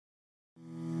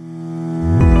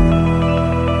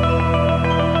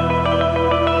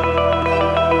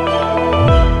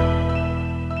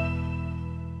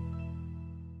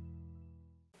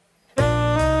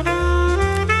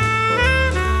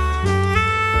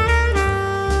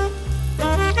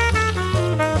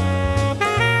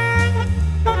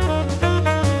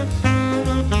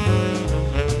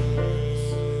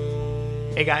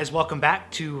Hey guys, welcome back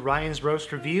to Ryan's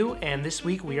Roast Review, and this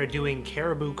week we are doing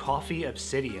Caribou Coffee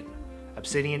Obsidian.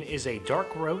 Obsidian is a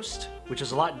dark roast, which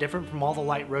is a lot different from all the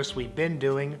light roasts we've been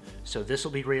doing, so this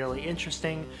will be really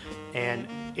interesting, and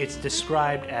it's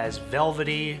described as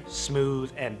velvety,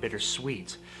 smooth, and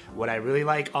bittersweet. What I really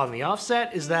like on the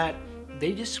offset is that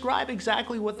they describe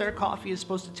exactly what their coffee is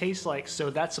supposed to taste like, so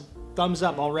that's a thumbs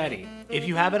up already. If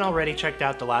you haven't already checked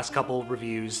out the last couple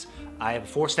reviews, I have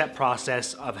a 4-step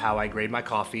process of how I grade my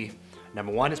coffee.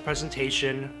 Number 1 is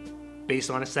presentation, based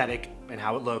on aesthetic and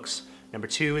how it looks. Number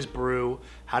 2 is brew,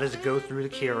 how does it go through the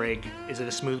Keurig? Is it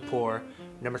a smooth pour?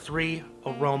 Number 3,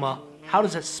 aroma, how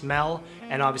does it smell?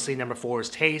 And obviously number 4 is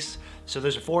taste. So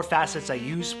those are 4 facets I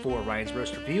use for Ryan's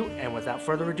Roast Review, and without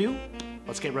further ado,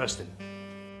 let's get roasted.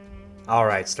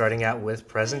 Alright, starting out with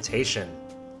presentation.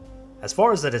 As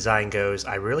far as the design goes,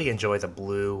 I really enjoy the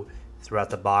blue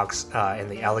throughout the box and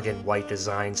the elegant white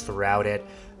designs throughout it.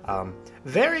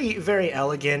 Very, very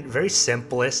elegant, very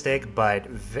simplistic, but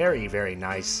very, very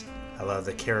nice. I love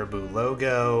the Caribou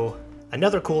logo.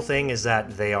 Another cool thing is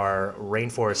that they are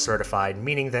rainforest certified,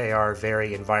 meaning they are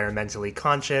very environmentally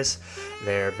conscious.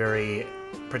 They're very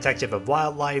protective of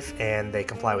wildlife, and they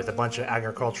comply with a bunch of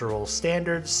agricultural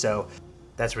standards, so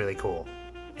that's really cool.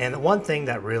 And the one thing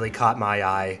that really caught my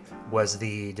eye was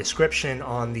the description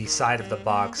on the side of the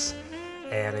box,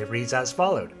 and it reads as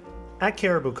followed. At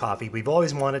Caribou Coffee, we've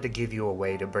always wanted to give you a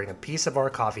way to bring a piece of our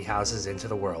coffee houses into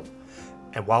the world.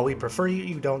 And while we prefer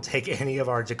you don't take any of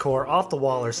our decor off the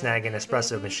wall or snag an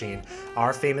espresso machine,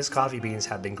 our famous coffee beans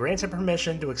have been granted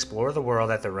permission to explore the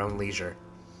world at their own leisure.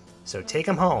 So take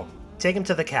them home, take them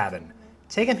to the cabin,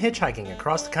 take them hitchhiking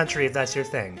across the country if that's your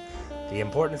thing. The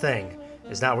important thing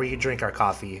is not where you drink our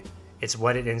coffee, it's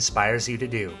what it inspires you to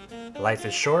do. Life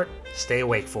is short, stay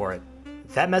awake for it.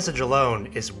 That message alone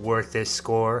is worth this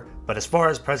score, but as far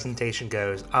as presentation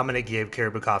goes, I'm gonna give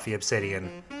Caribou Coffee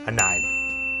Obsidian a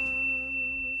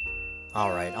 9.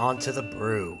 Alright, on to the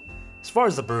brew. As far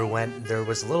as the brew went, there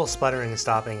was a little sputtering and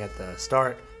stopping at the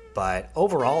start, but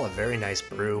overall a very nice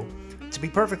brew. To be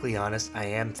perfectly honest, I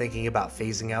am thinking about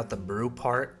phasing out the brew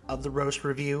part of the roast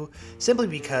review, simply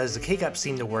because the K-Cups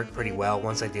seem to work pretty well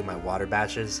once I do my water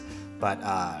batches, but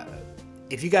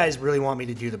if you guys really want me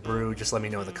to do the brew, just let me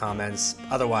know in the comments.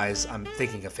 Otherwise, I'm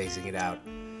thinking of phasing it out.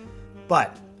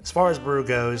 But as far as brew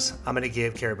goes, I'm going to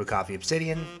give Caribou Coffee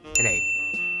Obsidian an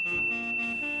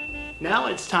 8. Now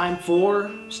it's time for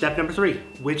step number 3,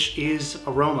 which is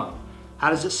aroma. How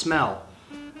does it smell?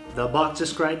 The box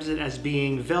describes it as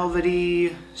being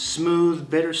velvety, smooth,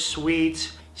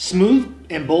 bittersweet, smooth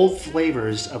and bold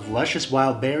flavors of luscious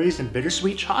wild berries and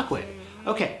bittersweet chocolate.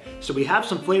 Okay, so we have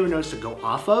some flavor notes to go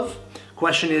off of.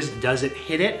 Question is, does it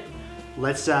hit it?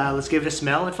 Let's give it a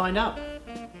smell and find out.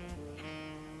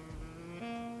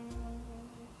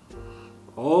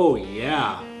 Oh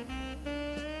yeah.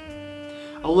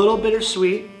 A little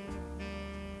bittersweet.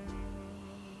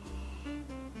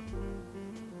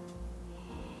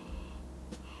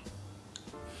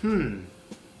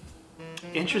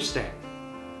 Interesting.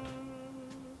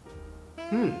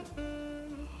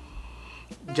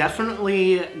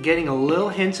 Definitely getting a little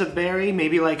hint of berry,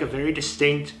 maybe like a very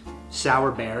distinct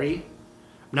sour berry.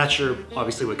 I'm not sure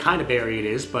obviously what kind of berry it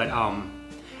is, but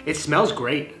it smells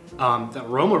great. The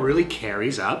aroma really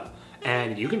carries up,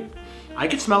 and I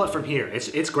can smell it from here.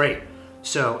 It's great.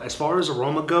 So as far as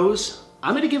aroma goes,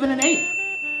 I'm gonna give it an 8.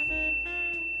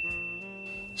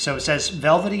 So it says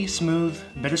velvety, smooth,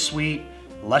 bittersweet,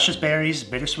 luscious berries,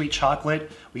 bittersweet chocolate.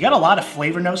 We got a lot of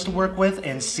flavor notes to work with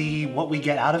and see what we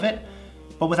get out of it.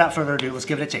 But without further ado, let's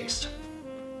give it a taste.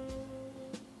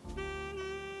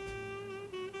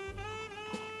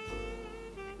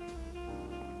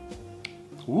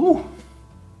 Ooh,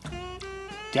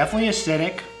 definitely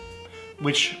acidic,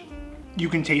 which you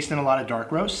can taste in a lot of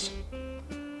dark roasts.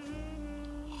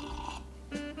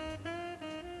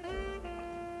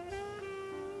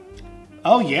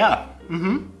 Oh yeah,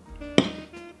 I'm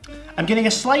getting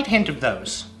a slight hint of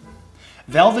those.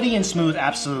 Velvety and smooth,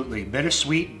 absolutely.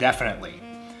 Bittersweet, definitely.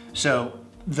 So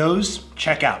those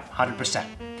check out, 100%.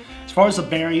 As far as the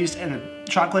berries and the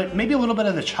chocolate, maybe a little bit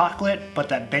of the chocolate, but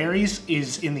that berries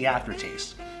is in the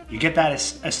aftertaste. You get that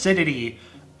acidity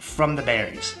from the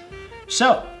berries.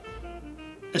 So,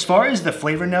 as far as the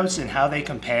flavor notes and how they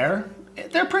compare,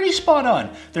 they're pretty spot on.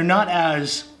 They're not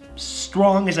as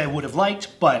strong as I would have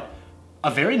liked, but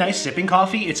a very nice sipping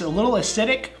coffee. It's a little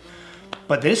acidic,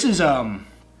 but this is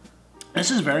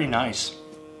very nice.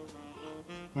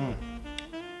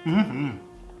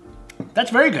 That's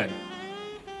very good.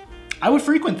 I would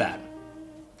frequent that.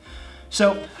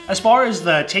 So as far as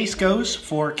the taste goes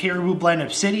for Caribou Blend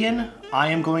Obsidian, I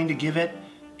am going to give it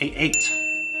a 8.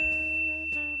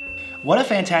 What a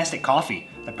fantastic coffee.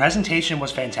 The presentation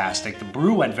was fantastic, the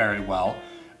brew went very well,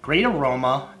 great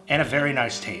aroma, and a very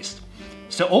nice taste.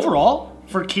 So overall,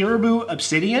 for Caribou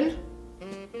Obsidian,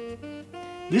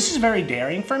 this is very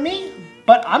daring for me,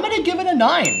 but I'm gonna give it a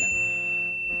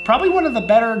 9. Probably one of the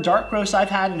better dark roasts I've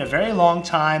had in a very long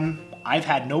time. I've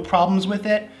had no problems with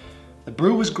it. The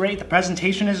brew was great, the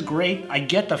presentation is great. I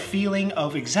get the feeling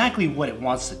of exactly what it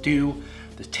wants to do.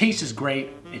 The taste is great,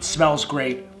 it smells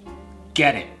great.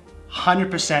 Get it.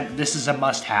 100% this is a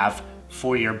must-have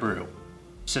for your brew.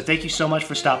 So thank you so much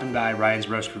for stopping by Ryan's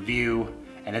Roast Review,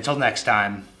 and until next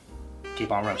time,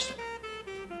 keep on roasting.